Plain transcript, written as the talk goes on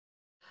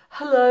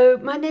Hello,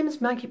 my name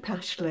is Maggie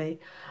Pashley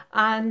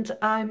and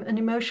I'm an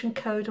emotion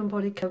code and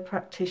body code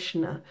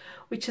practitioner,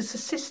 which is a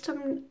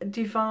system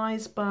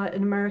devised by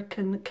an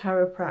American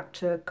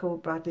chiropractor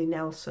called Bradley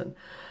Nelson,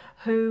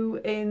 who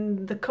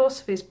in the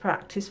course of his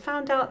practice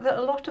found out that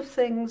a lot of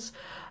things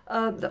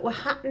that were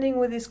happening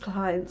with his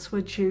clients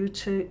were due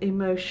to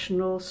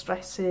emotional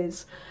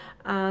stresses,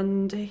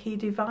 and he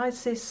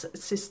devised this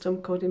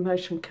system called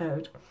emotion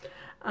code.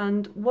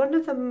 And one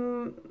of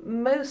the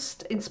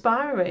most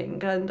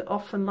inspiring and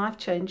often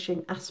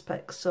life-changing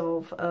aspects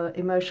of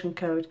emotion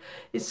code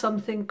is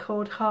something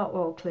called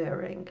Heartwall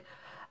clearing.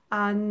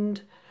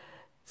 And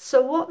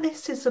so what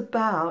this is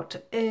about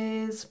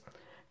is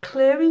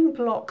clearing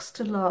blocks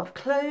to love,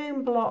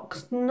 clearing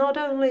blocks not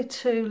only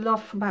to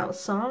love from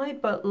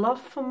outside, but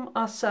love from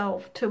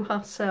ourselves to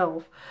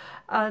ourselves.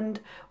 And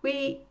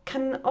we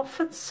can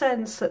often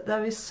sense that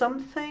there is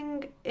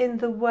something in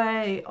the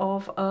way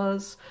of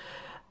us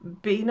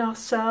being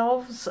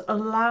ourselves,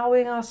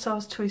 allowing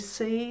ourselves to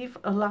receive,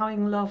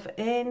 allowing love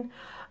in,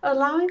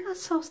 allowing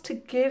ourselves to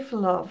give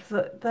love,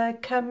 that there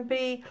can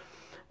be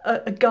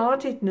a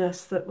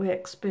guardedness that we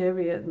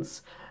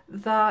experience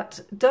that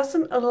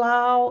doesn't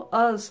allow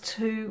us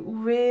to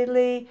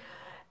really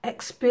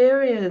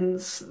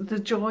experience the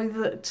joy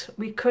that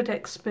we could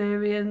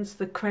experience,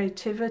 the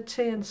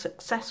creativity and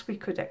success we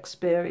could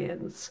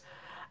experience.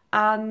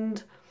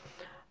 And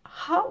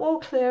heart wall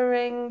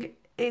clearing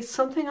is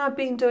something I've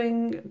been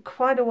doing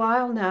quite a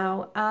while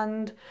now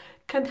and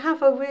can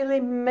have a really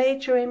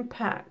major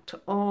impact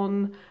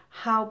on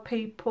how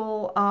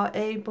people are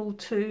able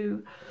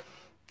to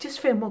just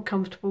feel more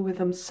comfortable with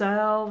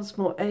themselves,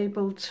 more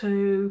able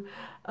to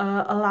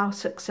allow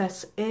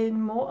success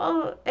in,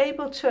 more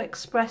able to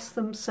express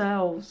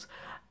themselves,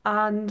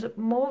 and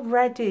more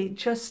ready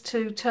just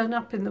to turn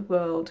up in the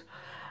world.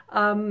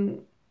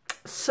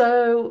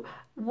 So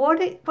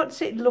what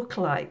does it look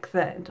like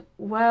then?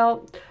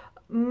 Well,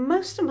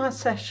 most of my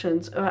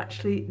sessions are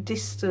actually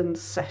distance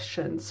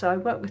sessions, so I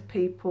work with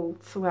people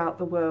throughout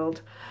the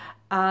world,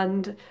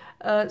 and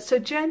so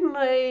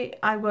generally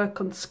I work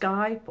on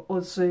Skype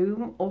or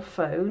Zoom or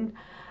phone,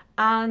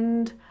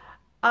 and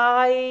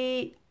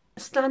I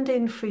stand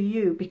in for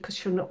you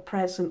because you're not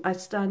present. I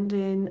stand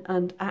in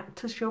and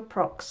act as your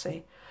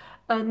proxy,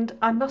 and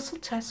I muscle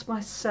test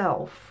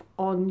myself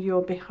on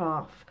your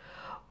behalf.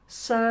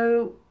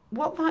 So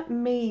what that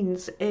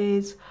means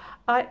is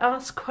I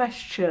ask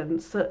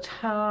questions that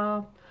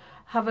have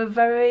a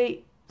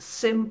very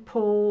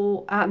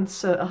simple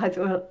answer,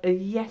 either a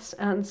yes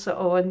answer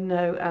or a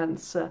no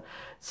answer.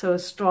 So a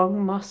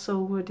strong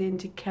muscle would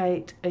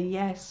indicate a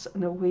yes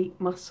and a weak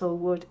muscle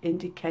would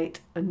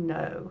indicate a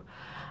no.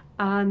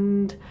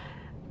 And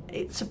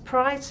it's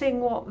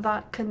surprising what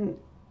that can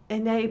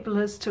enable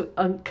us to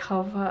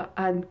uncover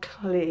and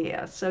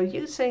clear. So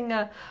using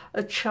a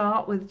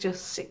chart with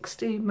just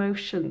 60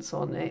 emotions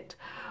on it,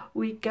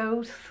 we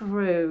go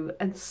through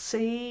and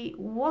see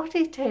what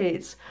it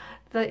is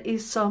that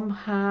is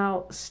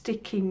somehow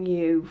sticking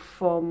you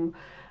from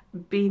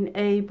being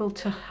able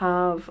to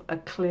have a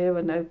clear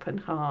and open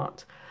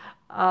heart.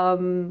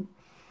 And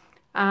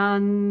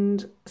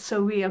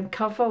so we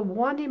uncover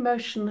one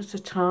emotion at a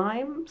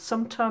time,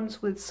 sometimes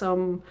with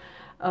some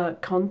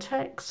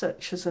context,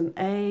 such as an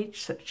age,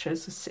 such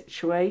as a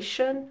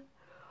situation.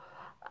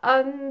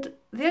 And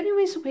the only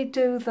reason we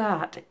do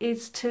that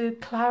is to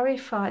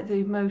clarify the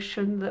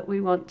emotion that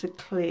we want to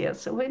clear.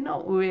 So we're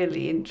not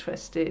really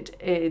interested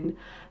in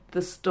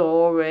the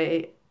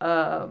story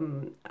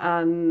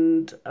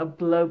and a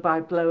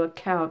blow-by-blow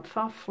account,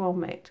 far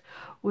from it.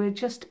 We're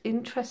just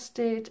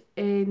interested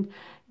in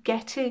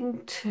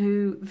getting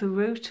to the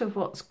root of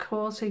what's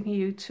causing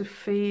you to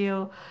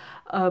feel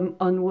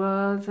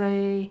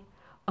unworthy,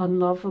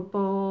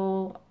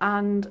 unlovable,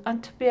 and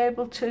to be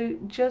able to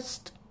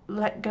just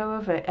let go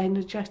of it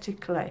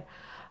energetically.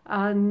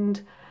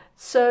 And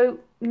so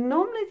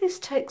normally this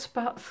takes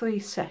about 3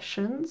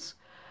 sessions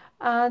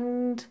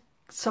and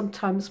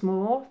sometimes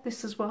more.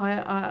 This is why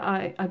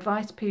I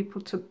advise people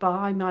to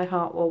buy my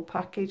Heartwall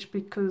package,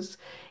 because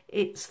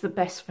it's the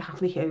best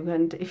value,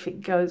 and if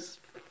it goes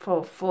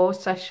for 4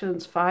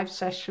 sessions, 5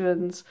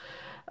 sessions,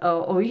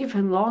 or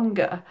even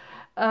longer,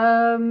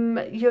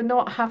 you're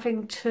not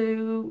having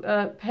to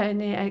pay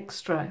any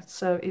extra.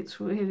 So it's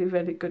really,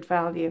 really good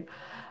value.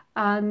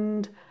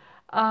 And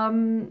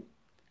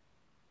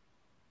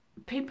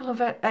people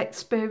have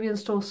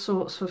experienced all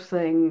sorts of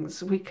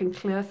things. We can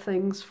clear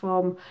things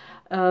from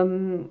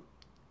our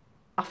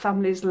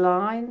family's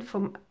line,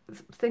 from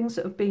things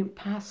that have been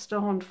passed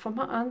on from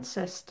our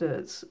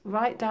ancestors,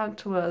 right down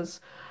to us.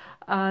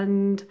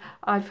 And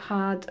I've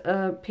had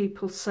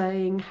people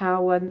saying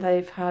how when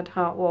they've had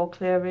heart wall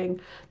clearing,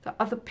 that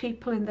other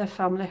people in their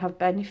family have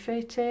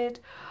benefited.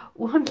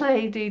 One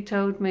lady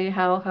told me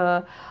how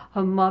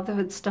her mother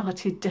had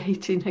started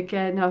dating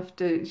again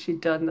after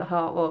she'd done the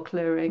heart wall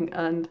clearing,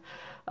 and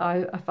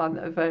I found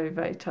that very,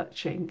 very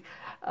touching.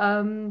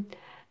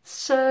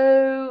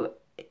 So,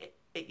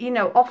 you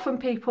know, often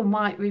people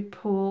might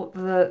report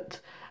that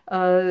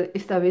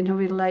if they're in a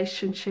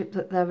relationship,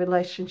 that their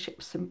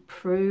relationship's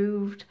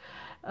improved.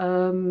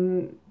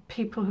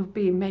 People who've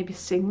been maybe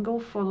single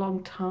for a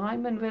long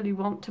time and really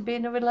want to be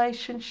in a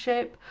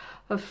relationship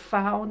have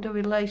found a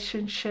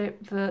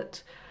relationship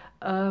that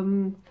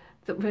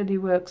that really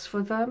works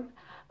for them.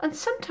 And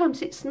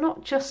sometimes it's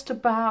not just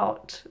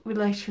about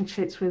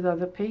relationships with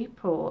other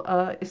people.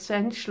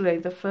 Essentially,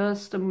 the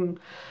first and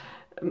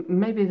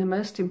maybe the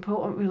most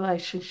important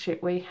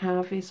relationship we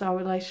have is our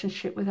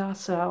relationship with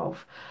ourselves.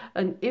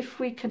 And if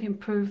we can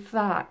improve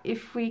that,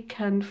 if we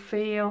can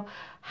feel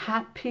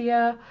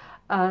happier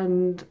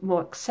and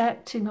more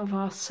accepting of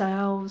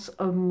ourselves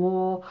and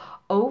more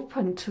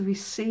open to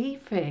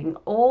receiving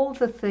all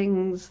the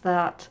things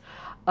that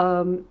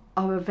are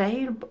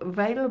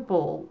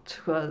available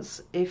to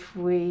us, if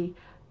we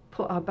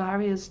put our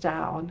barriers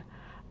down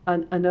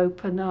and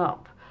open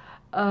up,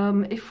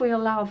 if we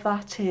allow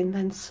that in,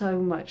 then so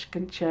much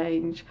can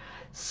change.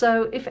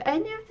 So if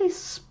any of this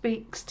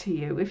speaks to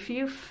you, if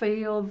you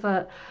feel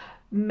that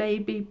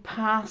maybe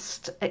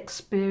past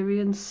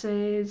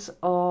experiences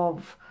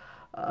of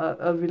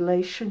a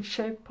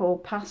relationship or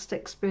past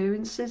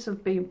experiences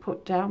of being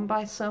put down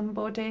by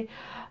somebody,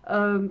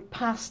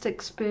 past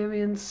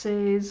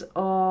experiences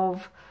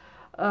of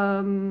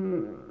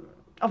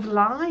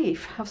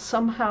life have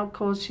somehow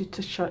caused you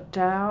to shut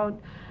down,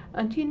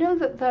 and you know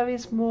that there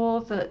is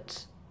more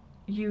that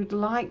you'd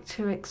like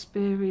to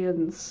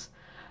experience,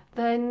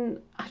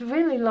 then I'd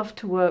really love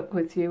to work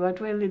with you. I'd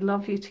really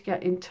love you to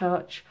get in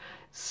touch.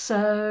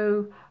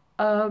 So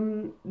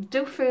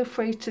do feel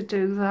free to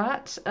do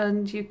that,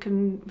 and you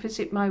can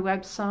visit my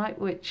website,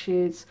 which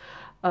is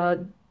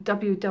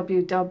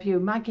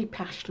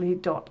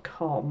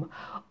www.maggiepashley.com,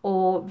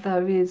 or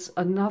there is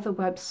another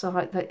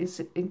website that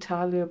is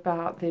entirely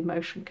about the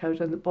emotion code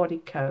and the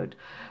body code,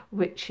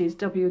 which is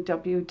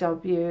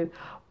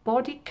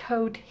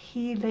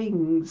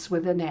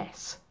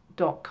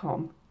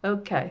www.bodycodehealings.com.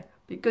 Okay,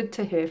 be good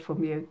to hear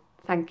from you.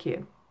 Thank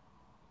you.